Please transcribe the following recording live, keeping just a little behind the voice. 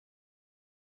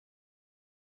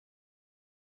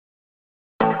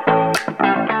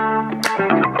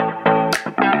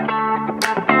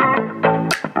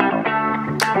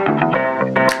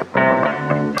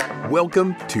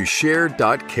Welcome to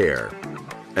Share.care,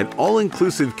 an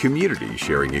all-inclusive community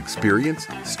sharing experience,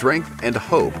 strength, and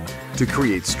hope to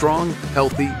create strong,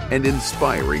 healthy, and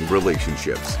inspiring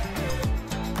relationships.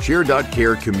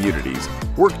 Share.care communities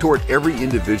work toward every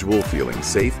individual feeling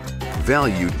safe,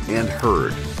 valued, and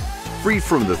heard, free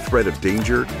from the threat of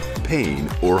danger, pain,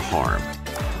 or harm.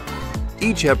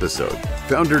 Each episode,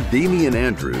 founder Damian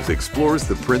Andrews explores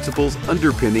the principles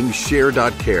underpinning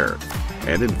Share.care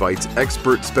and invites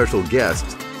expert special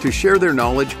guests to share their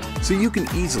knowledge so you can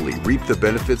easily reap the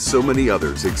benefits so many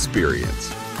others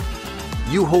experience.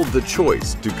 You hold the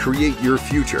choice to create your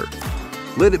future.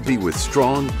 Let it be with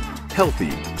strong,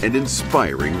 healthy, and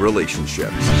inspiring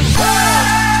relationships.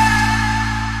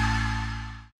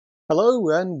 Hello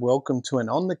and welcome to an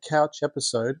on-the-couch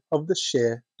episode of the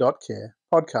Share.care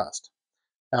podcast.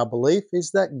 Our belief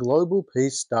is that global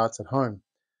peace starts at home.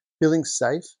 Feeling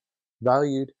safe,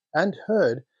 valued, and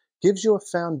heard gives you a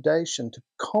foundation to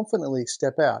confidently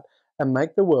step out and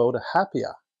make the world a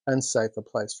happier and safer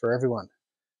place for everyone.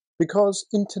 Because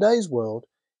in today's world,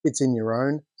 it's in your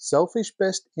own selfish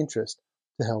best interest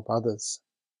to help others.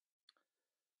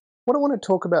 What I want to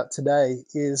talk about today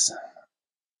is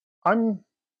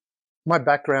my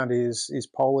background is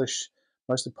Polish,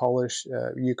 mostly Polish,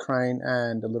 Ukraine,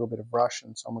 and a little bit of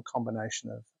Russian. So I'm a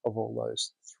combination of all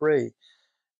those three.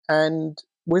 And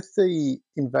with the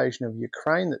invasion of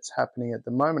Ukraine that's happening at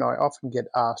the moment, I often get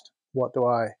asked, what do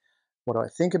I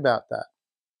think about that?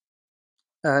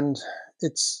 And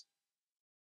it's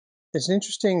an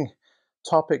interesting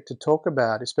topic to talk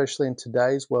about, especially in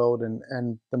today's world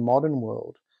and the modern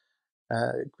world,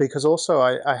 because also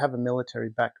I have a military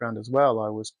background as well. I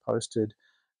was posted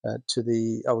I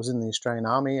was in the Australian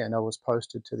Army, and I was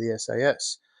posted to the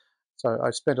SAS. So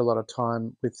I spent a lot of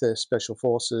time with the Special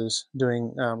Forces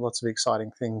doing lots of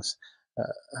exciting things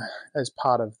as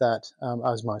part of that,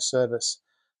 as my service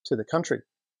to the country.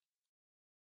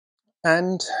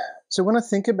 And so when I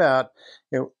think about,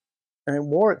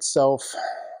 war itself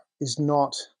is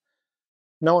no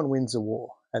one wins a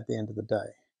war at the end of the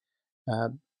day.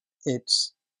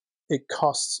 It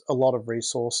costs a lot of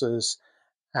resources,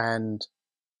 and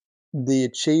the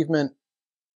achievement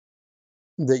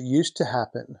that used to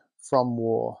happen from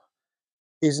war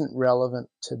isn't relevant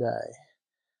today,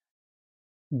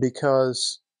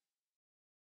 because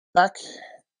back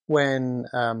when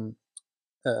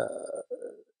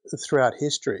throughout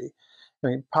history,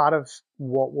 part of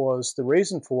what was the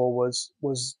reason for war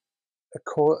was a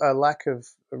lack of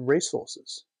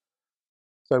resources.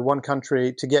 So one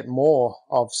country, to get more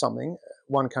of something,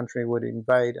 one country would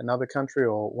invade another country,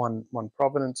 or one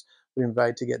province would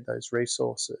invade to get those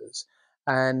resources,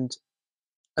 and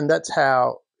that's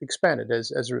how it expanded. As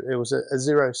it was a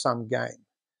zero-sum game.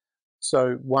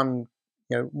 So one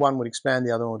would expand,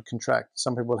 the other one would contract.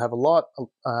 Some people would have a lot,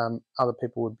 other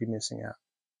people would be missing out.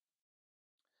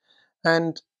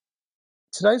 And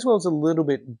today's world's a little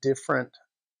bit different,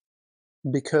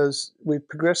 because we've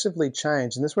progressively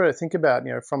changed. And this is where I think about,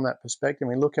 from that perspective,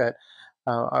 we look at,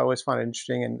 I always find it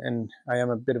interesting, and I am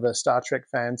a bit of a Star Trek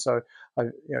fan, so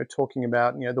talking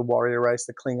about, the warrior race,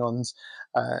 the Klingons,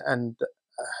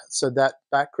 so that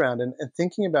background, and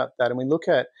thinking about that, and we look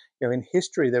at, in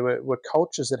history, there were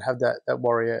cultures that have that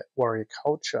warrior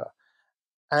culture.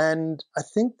 And I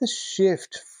think the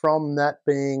shift from that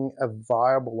being a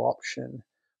viable option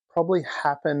probably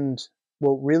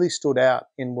really stood out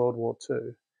in World War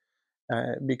II.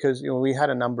 Because we had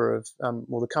a number of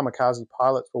the kamikaze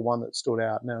pilots were one that stood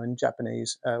out. Now, in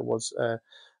Japanese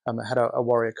had a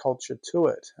warrior culture to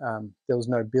it. There was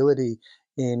nobility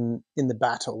in the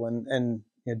battle and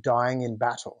dying in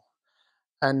battle,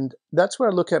 and that's where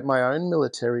I look at my own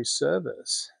military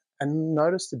service and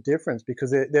notice the difference, because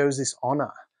there was this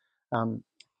honor, coming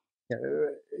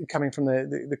from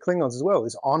the Klingons as well.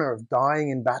 This honor of dying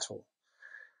in battle,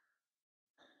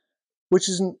 which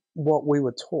isn't what we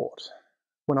were taught.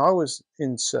 When I was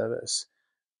in service,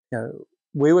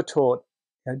 we were taught,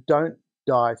 don't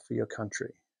die for your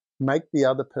country. Make the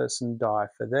other person die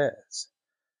for theirs.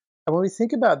 And when we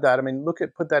think about that,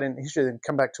 put that in history, then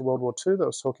come back to World War II that I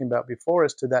was talking about before,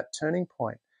 as to that turning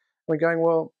point. We're going,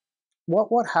 well,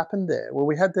 what happened there? Well,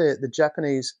 we had the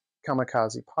Japanese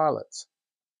kamikaze pilots.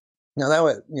 Now, they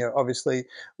were, obviously,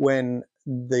 when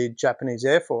the Japanese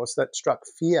Air Force, that struck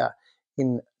fear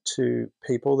into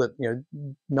people, that,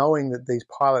 knowing that these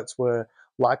pilots were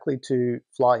likely to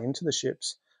fly into the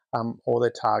ships or their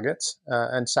targets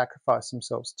and sacrifice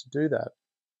themselves to do that.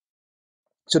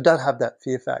 So it does have that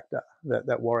fear factor,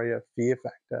 that warrior fear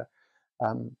factor.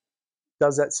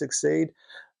 Does that succeed?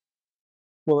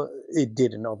 Well, it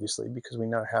didn't, obviously, because we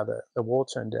know how the war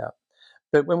turned out.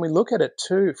 But when we look at it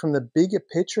too, from the bigger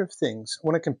picture of things, I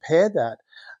want to compare that.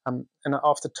 And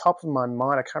off the top of my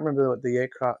mind, I can't remember what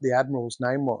the admiral's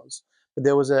name was, but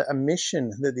there was a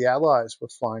mission that the Allies were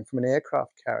flying from an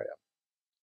aircraft carrier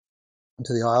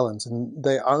to the islands, and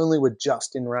they only were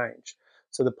just in range.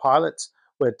 So the pilots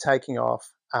were taking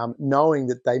off, knowing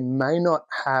that they may not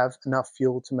have enough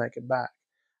fuel to make it back.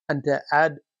 And to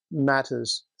add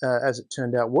matters, as it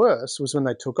turned out worse, was when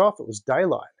they took off, it was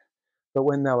daylight. But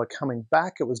when they were coming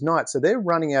back, it was night. So they're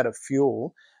running out of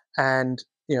fuel, and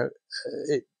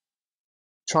it,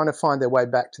 trying to find their way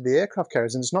back to the aircraft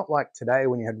carriers. And it's not like today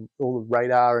when you had all the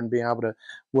radar and being able to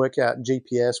work out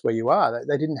GPS where you are.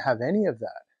 They didn't have any of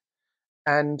that.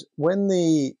 And when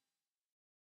the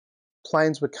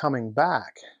planes were coming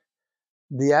back,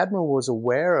 the admiral was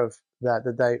aware of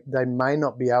that they may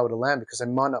not be able to land because they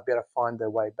might not be able to find their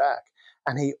way back.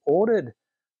 And he ordered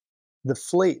the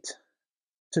fleet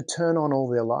to turn on all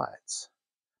their lights.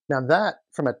 Now that,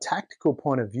 from a tactical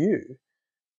point of view,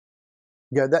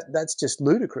 that's just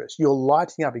ludicrous. You're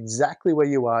lighting up exactly where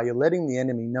you are. You're letting the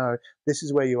enemy know this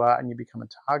is where you are, and you become a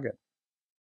target.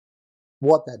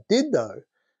 What that did, though,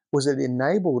 was it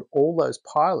enabled all those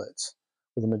pilots,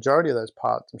 or the majority of those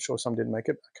pilots, I'm sure some didn't make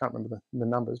it, I can't remember the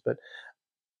numbers, but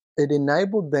it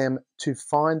enabled them to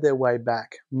find their way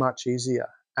back much easier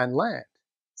and land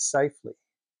safely.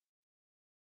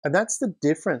 And that's the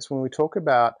difference when we talk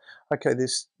about, okay,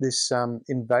 this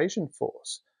invasion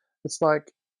force. It's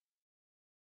like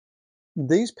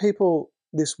these people,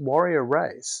 this warrior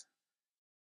race,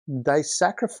 they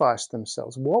sacrificed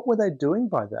themselves. What were they doing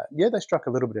by that? Yeah, they struck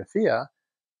a little bit of fear,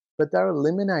 but they're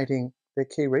eliminating their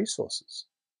key resources.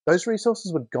 Those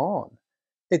resources were gone.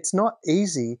 It's not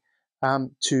easy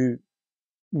to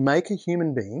make a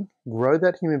human being, grow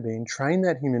that human being, train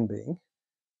that human being,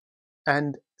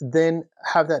 and then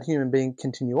have that human being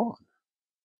continue on.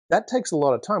 That takes a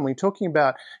lot of time. When you're talking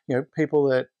about, people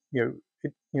that, I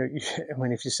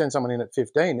mean, if you send someone in at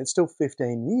 15, it's still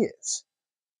 15 years.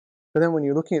 But then when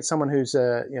you're looking at someone who's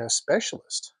a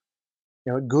specialist,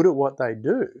 good at what they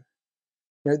do,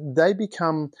 they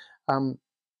become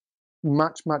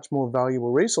much, much more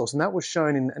valuable resource. And that was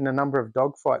shown in a number of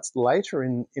dogfights later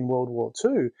in World War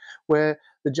II, where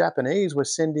the Japanese were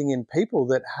sending in people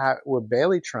that were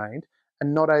barely trained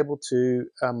and not able to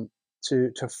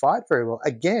fight very well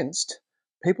against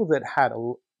people that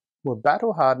were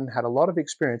battle hardened, had a lot of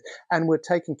experience, and were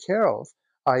taken care of,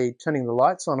 i.e. turning the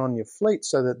lights on your fleet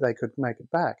so that they could make it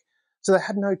back. So they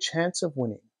had no chance of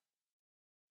winning.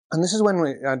 And this is when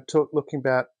we looking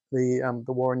about the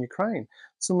war in Ukraine,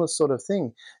 similar sort of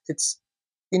thing. It's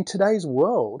in today's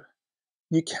world,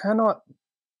 you cannot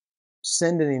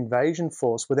send an invasion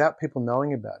force without people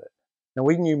knowing about it. Now,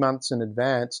 we knew months in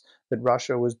advance that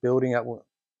Russia was building up. Well, it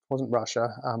wasn't Russia.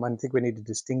 I think we need to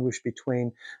distinguish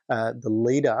between the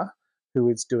leader who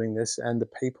is doing this and the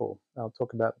people. I'll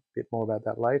talk a bit more about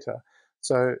that later.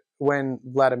 So when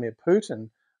Vladimir Putin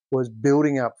was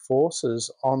building up forces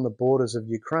on the borders of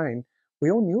Ukraine, we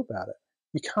all knew about it.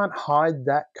 You can't hide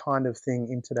that kind of thing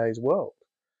in today's world.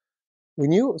 We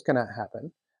knew it was going to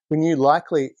happen. We knew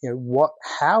likely,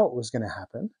 how it was going to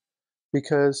happen,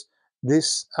 because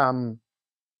this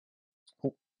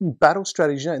battle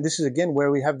strategy. This is again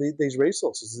where we have these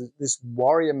resources, this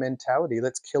warrior mentality.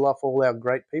 Let's kill off all our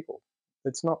great people.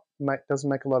 Doesn't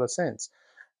make a lot of sense.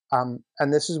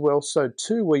 And this is also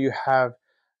too where you have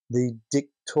the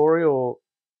dictatorial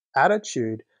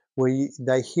attitude where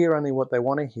they hear only what they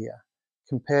want to hear,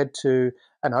 compared to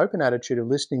an open attitude of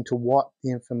listening to what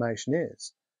the information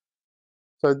is.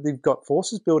 So they've got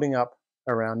forces building up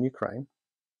around Ukraine.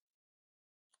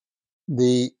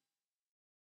 The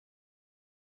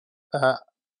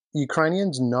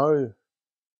Ukrainians know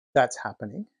that's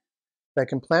happening. They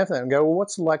can plan for that and go, well,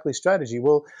 what's the likely strategy?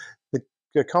 Well,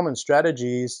 the common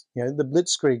strategy is, the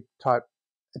blitzkrieg type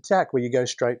attack where you go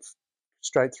straight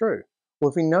through. Well,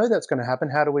 if we know that's going to happen,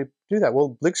 how do we do that?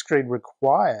 Well, blitzkrieg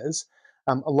requires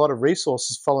a lot of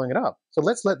resources following it up. So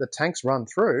let's let the tanks run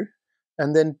through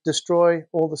and then destroy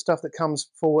all the stuff that comes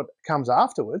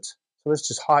afterwards. So let's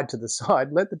just hide to the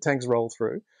side, let the tanks roll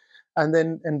through,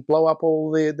 and blow up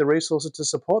all the resources to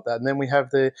support that. And then we have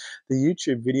the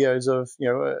YouTube videos of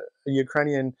a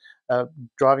Ukrainian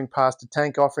driving past a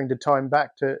tank offering to tow him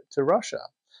back to Russia.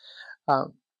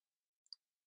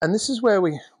 And this is where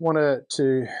we want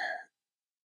to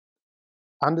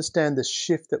understand the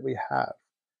shift that we have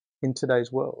in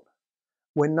today's world.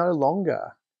 We're no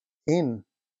longer in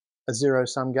a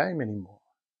zero-sum game anymore.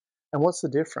 And what's the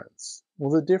difference?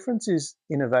 Well, the difference is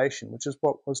innovation, which is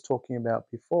what I was talking about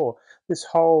before. This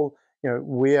whole,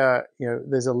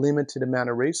 there's a limited amount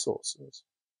of resources.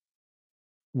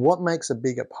 What makes a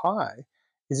bigger pie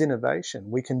is innovation.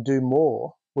 We can do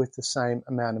more with the same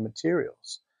amount of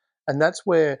materials. And that's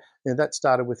where, that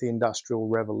started with the Industrial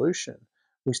Revolution.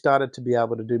 We started to be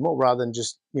able to do more rather than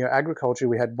just, agriculture.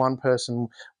 We had one person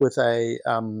with a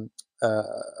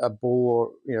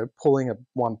bull, or, pulling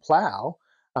one plow.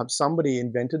 Somebody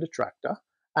invented a tractor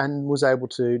and was able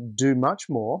to do much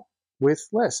more with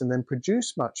less, and then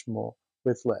produce much more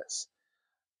with less.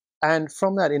 And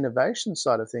from that innovation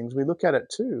side of things, we look at it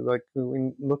too. Like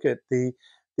we look at the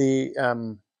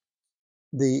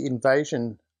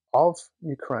invasion of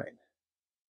Ukraine.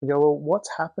 We go, well, what's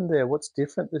happened there? What's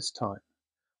different this time?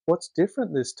 What's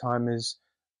different this time is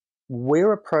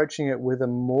we're approaching it with a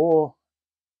more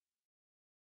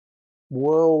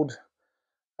world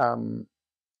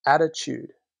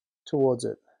attitude towards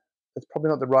it. It's probably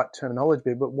not the right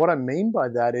terminology, but what I mean by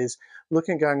that is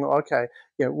looking and going, okay,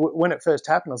 when it first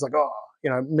happened, I was like, oh,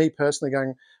 me personally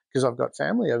going, because I've got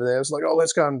family over there, I was like, oh,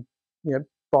 let's go and,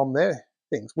 bomb their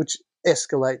things, which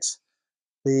escalates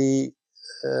the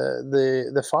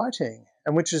fighting,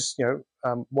 and which is,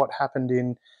 what happened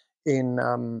in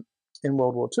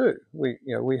World War II.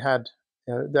 We had,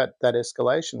 that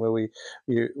escalation where we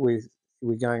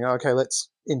going, okay, let's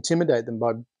intimidate them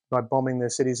by bombing their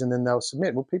cities, and then they'll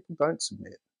submit. Well, people don't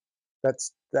submit.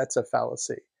 That's a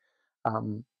fallacy.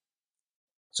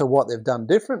 So what they've done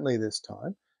differently this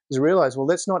time is realize, well,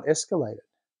 let's not escalate it.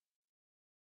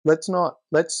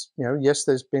 Yes,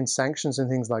 there's been sanctions and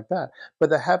things like that, but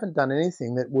they haven't done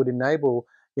anything that would enable,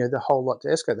 the whole lot to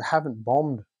escalate. They haven't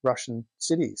bombed Russian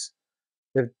cities.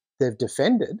 They've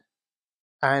defended,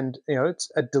 and,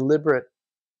 it's a deliberate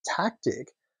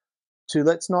tactic to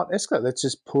let's not escalate. Let's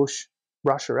just push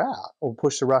Russia out, or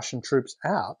push the Russian troops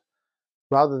out,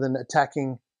 rather than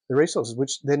attacking the resources,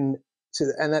 which then,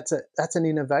 and that's an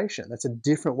innovation. That's a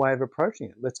different way of approaching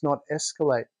it. Let's not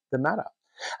escalate the matter.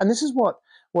 And this is what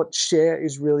Share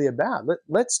is really about.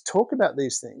 Let's talk about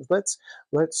these things. Let's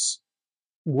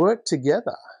work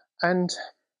together, and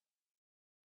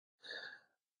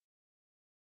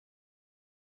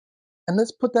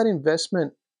let's put that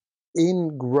investment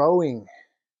in growing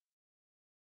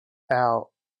our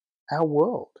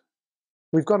world.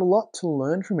 We've got a lot to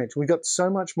learn from each. We've got so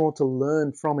much more to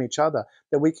learn from each other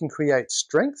that we can create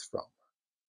strength from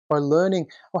by learning,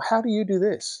 oh, how do you do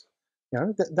this?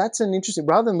 That's an interesting,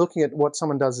 rather than looking at what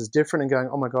someone does as different and going,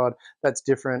 oh my God, that's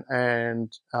different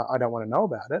and I don't want to know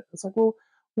about it. It's like, well,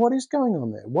 what is going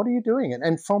on there? What are you doing?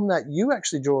 And from that, you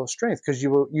actually draw a strength, because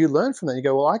you learn from that. You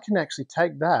go, well, I can actually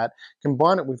take that,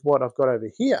 combine it with what I've got over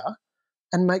here,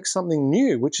 and make something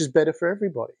new, which is better for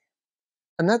everybody.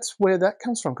 And that's where that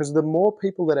comes from, because the more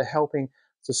people that are helping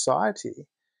society,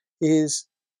 is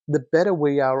the better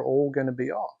we are all going to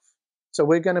be off. So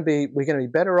we're going to be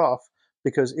better off,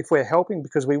 because if we're helping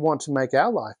because we want to make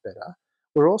our life better,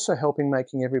 we're also helping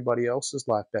making everybody else's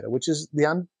life better, which is the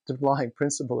underlying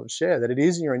principle of Share, that it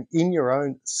is in your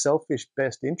own selfish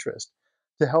best interest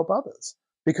to help others,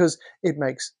 because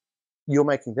you're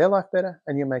making their life better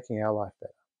and you're making our life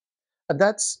better. And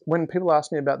that's when people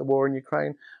ask me about the war in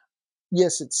Ukraine.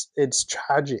 Yes, it's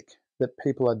tragic that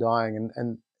people are dying,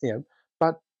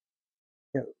 but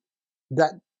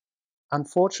that,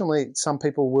 unfortunately, some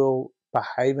people will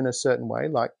behave in a certain way,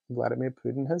 like Vladimir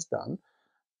Putin has done,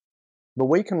 but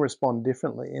we can respond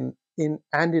differently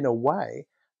in a way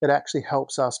that actually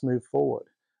helps us move forward.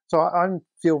 So I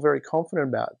feel very confident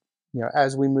about,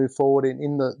 as we move forward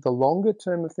in the longer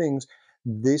term of things,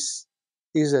 this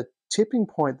is a tipping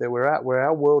point that we're at, where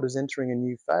our world is entering a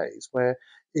new phase, where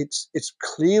it's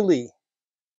clearly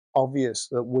obvious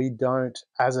that we don't,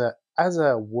 as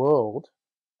a world,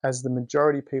 as the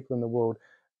majority of people in the world,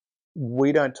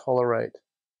 we don't tolerate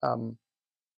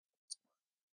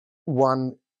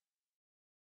one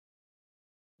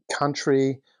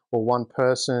country or one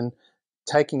person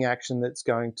taking action that's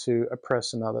going to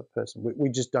oppress another person. We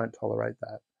just don't tolerate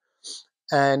that.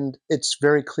 And it's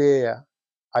very clear,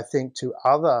 I think, to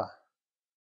other,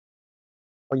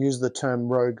 I'll use the term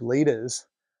rogue leaders,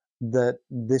 that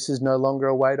this is no longer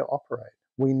a way to operate.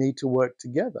 We need to work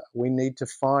together. We need to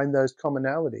find those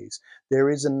commonalities. There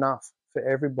is enough for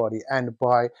everybody. And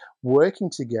by working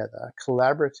together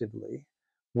collaboratively,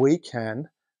 we can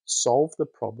solve the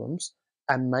problems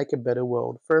and make a better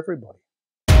world for everybody.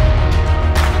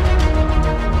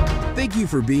 Thank you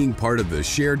for being part of the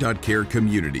Share.care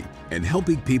community and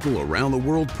helping people around the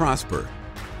world prosper.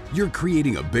 You're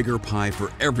creating a bigger pie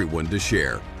for everyone to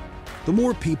share. The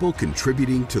more people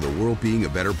contributing to the world being a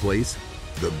better place,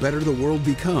 the better the world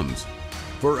becomes,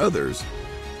 for others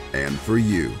and for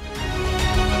you.